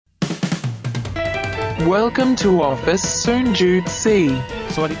Welcome to Office Soon Jude C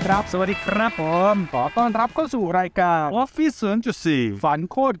สวัสดีครับผมขอต้อนรับเข้าสู่รายการ Office 0.4 ฝัน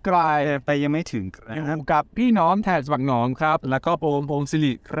โคตรไกลไปยังไม่ถึงอยู่กับพี่น้องแทนสวักหนอมครับแล้วก็โอมพงศิ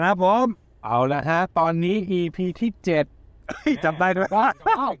ริครับผม เอาละฮะตอนนี้ EP ที่7จำได้ด้วย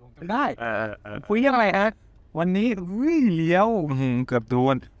ได้คุยเรื่องอะไรฮะวันนี้เลี้ยวเกือบโด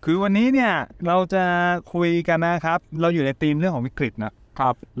นคือวันนี้เนี่ยเราจะคุยกันนะครับเราอยู่ในธีมเรื่องของวิกฤตนะค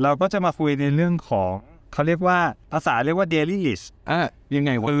รับเราก็จะมาคุยในเรื่องของเขาเรียกว่าภาษาเรียกว่า Dailyish ยังไ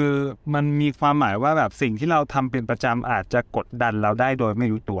งวะคือมันมีความหมายว่าแบบสิ่งที่เราทำเป็นประจำอาจจะกดดันเราได้โดยไม่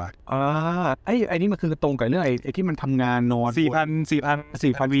รู้ตัวไอ้นี่มันคือตรงกับเรื่องไอ้ที่มันทำงานนอน4,000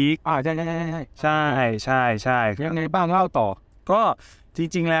 วีคใช่ยังไงบ้างเล่าต่อก็จ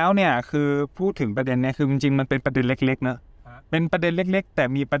ริงๆแล้วเนี่ยคือพูดถึงประเด็นเนี่ยคือจริงๆมันเป็นประเด็นเล็กๆนะเป็นประเด็นเล็กๆแต่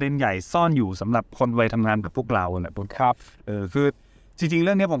มีประเด็นใหญ่ซ่อนอยู่สำหรับคนวัยทำงานแบบพวกเราแหละครับคือจริงๆเ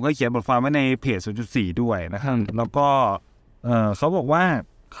รื่องนี้ผมเคยเขียนบทความไว้ในเพจ 0.4 ด้วยนะครับแล้วก็เขาบอกว่า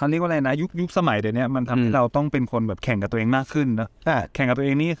เขาเรียกว่าอะไรนะยุคสมัยเดี๋ยวนี้มันทำให้เราต้องเป็นคนแบบแข่งกับตัวเองมากขึ้นนะแข่งกับตัวเอ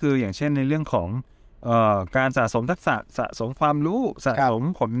งนี่คืออย่างเช่นในเรื่องของการสะสมทักษะสะสมความรู้สะสม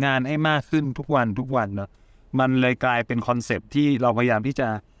ผลงานให้มากขึ้นทุกวันเนาะมันเลยกลายเป็นคอนเซปต์ที่เราพยายามที่จะ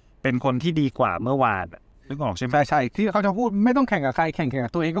เป็นคนที่ดีกว่าเมื่อวานนึกออกใช่ไหมใช่ที่เขาจะพูดไม่ต้องแข่งกับใครแข่งกั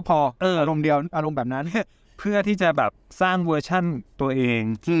บตัวเองก็พออารมณ์เดียวอารมณ์แบบนั้นเพื่อที่จะแบบสร้างเวอร์ชั่นตัวเอง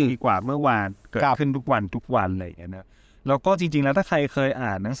ที่ดีกว่าเมื่อวานเกิดขึ้นทุกวันอะไรอย่างเงี้ยนะแล้วก็จริงๆแล้วถ้าใครเคย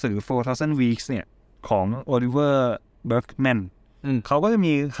อ่านหนังสือ 4,000 Weeks เนี่ยของ Oliver Burkeman เขาก็จะ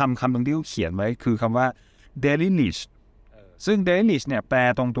มีคำหนึ่งที่เขาเขียนไว้คือคำว่า Dailyish ซึ่ง Dailyish เนี่ยแปล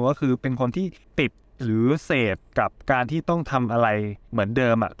ตรงตัวก็คือเป็นคนที่ติดหรือเสพกับการที่ต้องทำอะไรเหมือนเดิ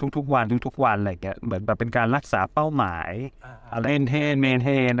มอะทุกวันอะไรเงี้ยเหมือนแบบเป็นการรักษาเป้าหมายอะไรเมนเท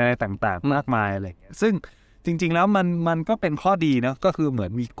นอะไรต่างๆมากมายอะไรเงี้ยซึ่งจริงๆแล้วมันก็เป็นข้อดีนะก็คือเหมือ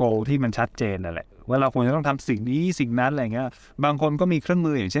นมีโกที่มันชัดเจนนั่นแหละว่าเราควรจะต้องทำสิ่งนี้สิ่งนั้นอะไรเงี้ยบางคนก็มีเครื่อง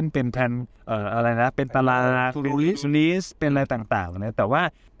มืออย่างเช่นเป็นแผนอะไรนะเป็นตารางลิสเป็นอะไรต่างๆนะแต่ว่า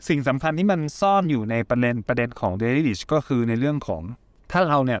สิ่งสำคัญที่มันซ่อนอยู่ในประเด็นของ Dailyish ก็คือในเรื่องของถ้า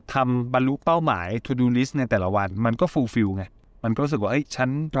เราเนี่ยทำบรรลุเป้าหมาย to do list ในแต่ละวันมันก็ fulfill ไงมันก็รู้สึกว่าฉัน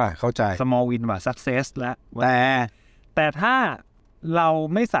เข้าใจ small win ว่า success แล้วแต่ถ้าเรา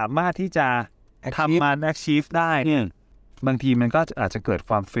ไม่สามารถที่จะทำมัน achieve ได้เนี่ยบางทีมันก็อาจจะเกิด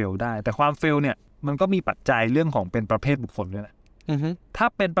ความ fail ได้แต่ความ fail เนี่ยมันก็มีปัจจัยเรื่องของเป็นประเภทบุคคลด้วยนะถ้า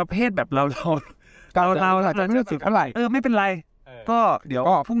เป็นประเภทแบบเราอาจจะไม่รู้สึกเท่าไหร่ไม่เป็นไรก็เดี๋ยว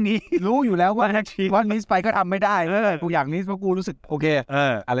พรุ่งนี้รู้อยู่แล้วว่าลิสต์ไปก็ทำไม่ได้กูอยากลิสต์เพราะกูรู้สึกโอเค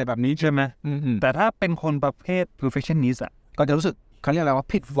อะไรแบบนี้ใช่ไหมแต่ถ้าเป็นคนประเภท perfectionist อ่ะก็จะรู้สึกเขาเรียกอะไรว่า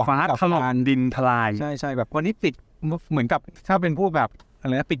ผิดหวังกับการดินทลายใช่แบบวันนี้ปิดเหมือนกับถ้าเป็นพวกแบบอะไ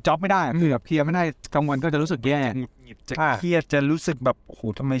รนะปิดจ็อบไม่ได้คือแบบเคลียร์ไม่ได้กลางวันก็จะรู้สึกแย่จะเครียดจะรู้สึกแบบโอ้โห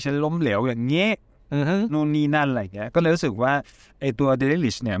ทำไมฉันล้มเหลวอย่างเงี้ยนู่นนี่นั่นอะไรเงี้ยก็เลยรู้สึกว่าไอตัว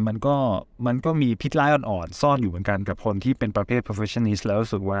Dailyish เนี่ยมันก็มีพิษร้ายอ่อนๆซ่อนอยู่เหมือนกันกับคนที่เป็นประเภท perfectionist แล้ว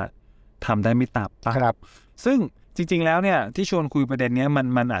รู้สึกว่าทำได้ไม่ตับครับซึ่งจริงๆแล้วเนี่ยที่ชวนคุยประเด็นเนี้ย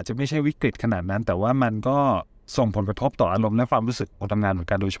มันอาจจะไม่ใช่วิกฤตขนาดนั้นแต่ว่ามันก็ส่งผลกระทบต่ออารมณ์และความรู้สึกของทำงานเหมือน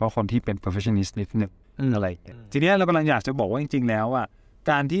กันโดยเฉพาะคนที่เป็น perfectionist นิดนึงอะไรทีนี้เรากำลังอยากจะบอกว่าจริงๆแล้วอ่ะ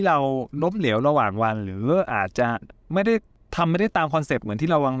การที่เราล้มเหลวระหว่างวันหรืออาจจะไม่ได้ตามคอนเซปต์เหมือนที่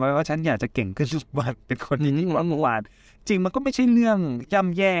เราวางไว้ว่าฉันอยากจะเก่งขึ้นทุกวันเป็นคนนี้วันเมื่อวานจริงมันก็ไม่ใช่เรื่องย่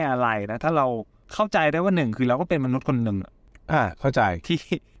ำแย่อะไรนะถ้าเราเข้าใจได้ว่าหนึ่งคือเราก็เป็นมนุษย์คนหนึ่งเข้าใจที่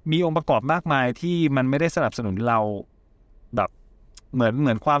มีองค์ประกอบมากมายที่มันไม่ได้สนับสนุนเราแบบเห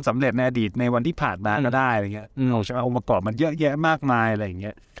มือนความสำเร็จในอดีตในวันที่ผ่านมาก็ได้อะไรเงี้ยใช่ไหมองค์ประกอบมันเยอะแยะมากมายอะไรอย่างเ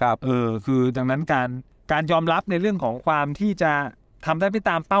งี้ยครับคือดังนั้นการยอมรับในเรื่องของความที่จะทำได้ไม่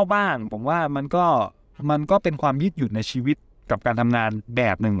ตามเป้าบ้างผมว่ามันก็เป็นความยืดหยุ่นในชีวิตกับการทำงานแบ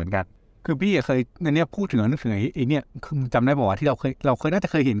บหนึ่งเหมือนกันคือพี่เคยในนี้พูดถึงนึกถึงไอ้เนี่ยคือจำได้บอกว่าที่เราเคยน่าจะ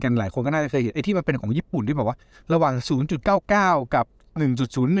เคยเห็นกันหลายคนก็น่าจะเคยเห็นไอ้ที่มันเป็นของญี่ปุ่นที่บอกว่าระหว่าง 0.99 กับ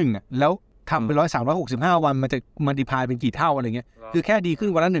 1.01 แล้วทำไป365 วันมันจะมัลติพลายเป็นกี่เท่าอะไรเงี้ยคือแค่ดีขึ้น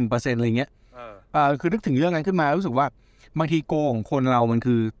วันละ 1% อะไรเงี้ยคือนึกถึงเรื่องนั้นขึ้นมารู้สึกว่าบางทีโกของคนเรามัน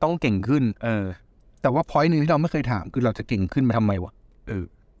คือต้องเก่งขึ้นแต่ว่าพอยต์นึงที่เราไม่เคยถามคือเราจะเก่งขึ้นมาทำไมวะ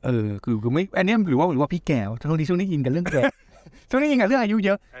คือไม่อันนี้หรือว่าพี่แก่ช่วงนี้อินกันเรื่องแก่ช่วงนี้อินกันเรื่องอายุเ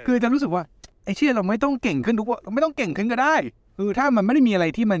ยอะคือจะรู้สึกว่าไอ้เชี่ยเราไม่ต้องเก่งขึ้นทุกวันไม่ต้องเก่งขึ้นก็ได้คือถ้ามันไม่ได้มีอะไร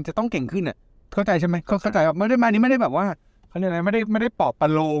ที่มันจะต้องเก่งขึ้นอ่ะเข้าใจใช่ไหมเข้าใจว่าไม่ได้มานี้ไม่ได้แบบว่าเขาเรียกอะไรไม่ได้ปลอบประ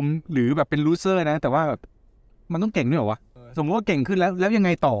โลมหรือแบบเป็นลูเซอร์นะแต่ว่าแบบมันต้องเก่งด้วยเหรอวะสมมติว่าเก่งขึ้นแล้วยังไง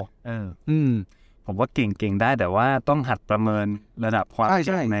ต่อผมว่าเก่งได้แต่ว่าต้องหัดประเมินระดับความเ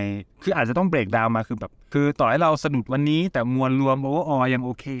ก่งในคืออาจจะต้องเบรกดาวน์มาคือต่อให้เราสะดุดวันนี้แต่มวลรวมโอเวอร์ออยังโอ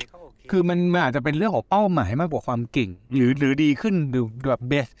เค คือมันอาจจะเป็นเรื่องของเป้าหมายมากกว่าความเก่งหรือดีขึ้นหรือแบบ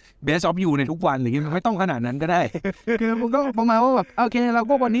best of you ในทุกวันอะไรเงี้ยมันไม่ต้องขนาดนั้นก็ได้ คือมันก็ประมาณว่าแบบโอเคเรา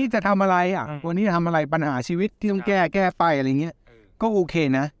ก็วันนี้จะทำอะไรวันนี้จะทำอะไรปัญหาชีวิตที่ต้องแก้ไปอะไรเงี้ยก็โอเค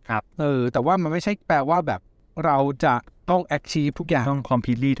นะครับแต่ว่ามันไม่ใช่แปลว่าแบบเราจะต้อง achieve ทุกอย่างต้อง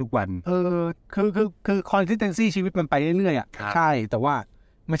completely ทุกวันคือ consistency ชีวิตมันไปเรื่อยๆใช่แต่ว่า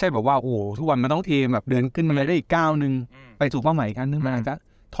ไม่ใช่แบบว่าโอ้ทุกวันมันต้องแบบเดินขึ้นมาได้อีกก้าวนึงไปสู่เป้าหมายอีกอันนึงมันอาจจะ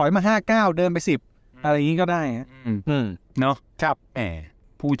ถอยมา5 ก้าวเดินไป10อะไรอย่างนี้ก็ได้เนาะครับ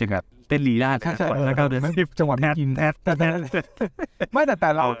พูดจังกับเต้นลีลาดแล้วก็เดิน10จังหวะกินไม่แต่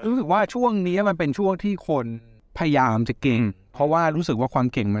เรารู้สึกว่าช่วงนี้มันเป็นช่วงที่คนพยายามจะเก่งเพราะว่ารู้สึกว่าความ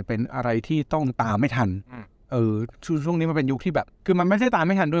เก่งมันเป็นอะไรที่ต้องตามไม่ทันช่วงนี้มันเป็นยุคที่แบบคือมันไม่ใช่ตามไ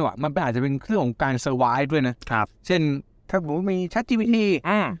ม่ทันด้วยว่ะมันอาจจะเป็นเรื่องของการ survive ด้วยนะครับเช่นถ้าผมมี ChatGPT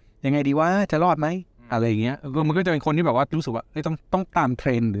ยังไงดีว่าจะรอดไหมอะไรอย่างเงี้ยมันก็จะเป็นคนที่แบบว่ารู้สึกว่าต้องตามเทร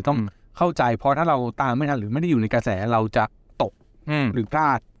นด์หรือต้องเข้าใจเพราะถ้าเราตามไม่ทันหรือไม่ได้อยู่ในกระแสเราจะตกหรือพล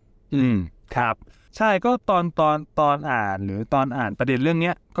าดครับใช่ก็ตอนอ่านหรือตอนอ่านประเด็นเรื่อง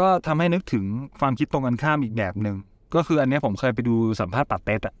นี้ก็ทำให้นึกถึงความคิดตรงกันข้ามอีกแบบนึงก็คืออันนี้ผมเคยไปดูสัมภาษณ์ปาเ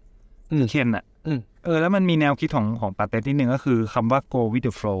ต็ดเคนแล้วมันมีแนวคิดของปาเต็ดนิดนึงก็คือคำว่า go with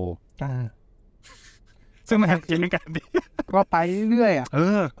the flow ซึ่งมันจริงกันดิก็ไปเรื่อย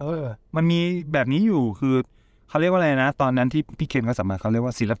มันมีแบบนี้อยู่คือเขาเรียกว่าอะไรนะตอนนั้นที่พี่เคนก็สามารถเขาเรียก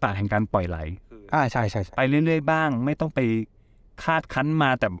ว่าศิลปะแห่งการปล่อยไหลใช่ไปเรื่อยๆบ้างไม่ต้องไปคาดคั้นมา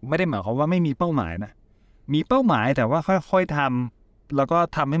แต่ไม่ได้หมายความว่าไม่มีเป้าหมายนะมีเป้าหมายแต่ว่าค่อยๆทำแล้วก็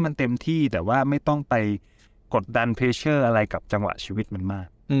ทำให้มันเต็มที่แต่ว่าไม่ต้องไปกดดันเพรสเชอร์อะไรกับจังหวะชีวิตมันมาก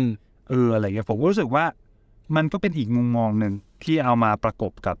อะไรเงี้ยผมรู้สึกว่ามันก็เป็นอีกมุมมองนึงที่เอามาประก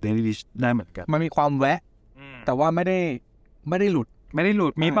บกับ Dailyish ได้เหมือนกันมันมีความแวะแต่ว่าไม่ได้หลุด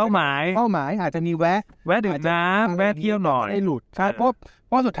มีเป้าหมายอาจจะมีแวะดื่มน้ำแวะเที่ยวหน่อยไม่หลุดใช่เพ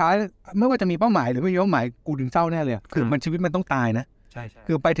ราะสุดท้ายไม่ว่าจะมีเป้าหมายหรือไม่มีเป้าหมายกูถึงเศร้าแน่เลยคือมันชีวิตมันต้องตายนะใช่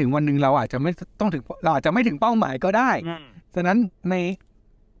คือไปถึงวันนึงเราอาจจะไม่ต้องถึงเราอาจจะไม่ถึงเป้าหมายก็ได้ฉะนั้นใน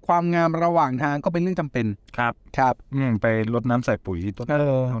ความงามระหว่างทางก็เป็นเรื่องจำเป็นครับไปรดน้ำใส่ปุ๋ยต้น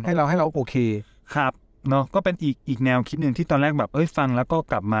ให้เราโอเคครับเนาะก็เป็นอีกแนวคิดนึงที่ตอนแรกแบบฟังแล้วก็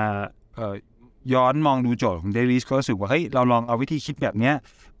กลับมาย้อนมองดูโจทย์ของ Dailyish ก็รู้สึกว่าเฮ้ยเราลองเอาวิธีคิดแบบเนี้ย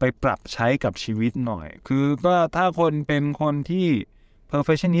ไปปรับใช้กับชีวิตหน่อยคือก็ถ้าคนเป็นคนที่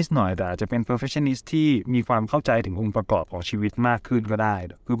perfectionist หน่อยแต่อาจจะเป็น perfectionist ที่มีความเข้าใจถึงองค์ประกอบของชีวิตมากขึ้นก็ได้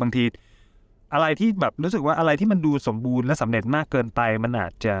คือบางทีอะไรที่แบบรู้สึกว่าอะไรที่มันดูสมบูรณ์และสำเร็จมากเกินไปมันอา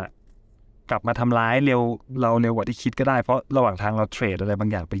จจะกลับมาทำร้ายเร็วกว่าที่คิดก็ได้เพราะระหว่างทางเราเทรดอะไรบาง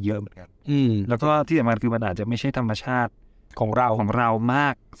อย่างไปเยอะเหมือนกันแล้วก็ที่สำคัญคือมันอาจจะไม่ใช่ธรรมชาติของเรามา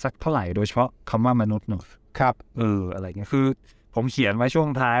กสักเท่าไหร่โดยเฉพาะคำว่ามนุษย์เนอะครับอะไรเงี้ยคือผมเขียนไว้ช่วง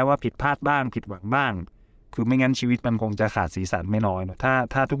ท้ายว่าผิดพลาดบ้างผิดหวังบ้างคือไม่งั้นชีวิตมันคงจะขาดสีสันไม่น้อยเนอะ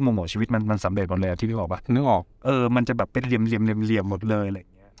ถ้าทุกมุมของชีวิตมันสำเร็จหมดเลยที่พี่บอกป่ะนึกออกมันจะแบบเป็นเหลี่ยมหมดเลยอะไร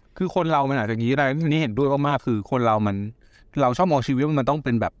เงี้ยคือคนเรามันอาจจะอย่างนี้ได้นี่เห็นด้วยมากๆคือคนเราเราชอบมองชีวิตมันต้องเ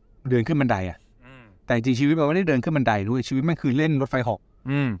ป็นแบบเดินขึ้นบันไดแต่จริงชีวิตมันไม่ได้เดินขึ้นบันไดด้วยชีวิตมันคือเล่นรถไฟเหาะ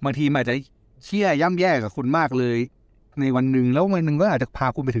บางทีมันอาจจะเชี่ยย่ำแย่กับคุณมากเลยในวันหนึ่งแล้ววันหนึ่งก็อาจจะพา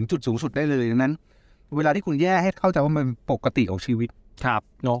คุณไปถึงจุดสูงสุดได้เลยดังนั้นเวลาที่คุณแย่ให้เข้าใจว่ามันปกติของชีวิตครับ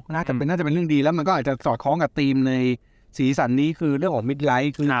เนาะน่าจะเป็นเรื่องดีแล้วมันก็อาจจะสอดคล้องกับธีมในสีสันนี้คือเรื่องของ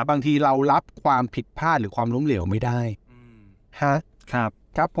MidLife คือบางทีเรารับความผิดพลาดหรือความล้มเหลวไม่ได้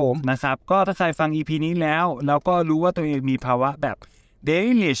ครับผมนะครับก็ถ้าใครฟัง EP นี้แล้วก็รู้ว่าตัวเองมีภาวะแบบ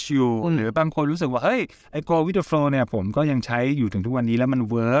Dailyish อยู่หรือบางคนรู้สึกว่าเฮ้ยไอ้ go with the flow เนี่ยผมก็ยังใช้อยู่ถึงทุกวันนี้แล้วมัน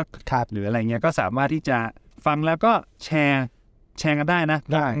เวิร์กหรืออะไรเงี้ยก็สามารถที่จะฟังแล้วก็แชร์กันได้นะ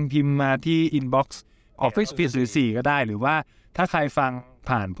พิมพ์มาที่ inbox office 404ก็ได้หรือว่าถ้าใครฟัง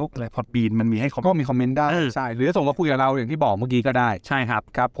ผ่านพวกอะไร Podbean มันมีให้ก็มีคอมเมนต์ได้ใช่หรือส่งมาคุยกับเราอย่างที่บอกเมื่อกี้ก็ได้ใช่ค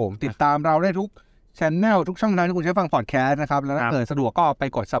รับผมติดตามเราได้ทุกchannel ทุกช่องทางที่คุณใช้ฟังพอดแคสต์นะครับแล้วถ้าเกิดสะดวกก็ไป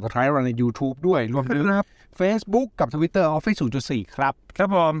กด Subscribe เราใน YouTube ด้วยรวมถึง Facebook กับ Twitter Office 0.4 ครับ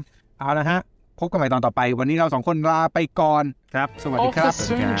ผมเอาละฮะพบกันใหม่ตอนต่อไปวันนี้เรา2คนลาไปก่อนครับสวัสดีครับ Office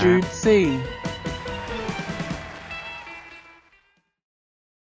 0.4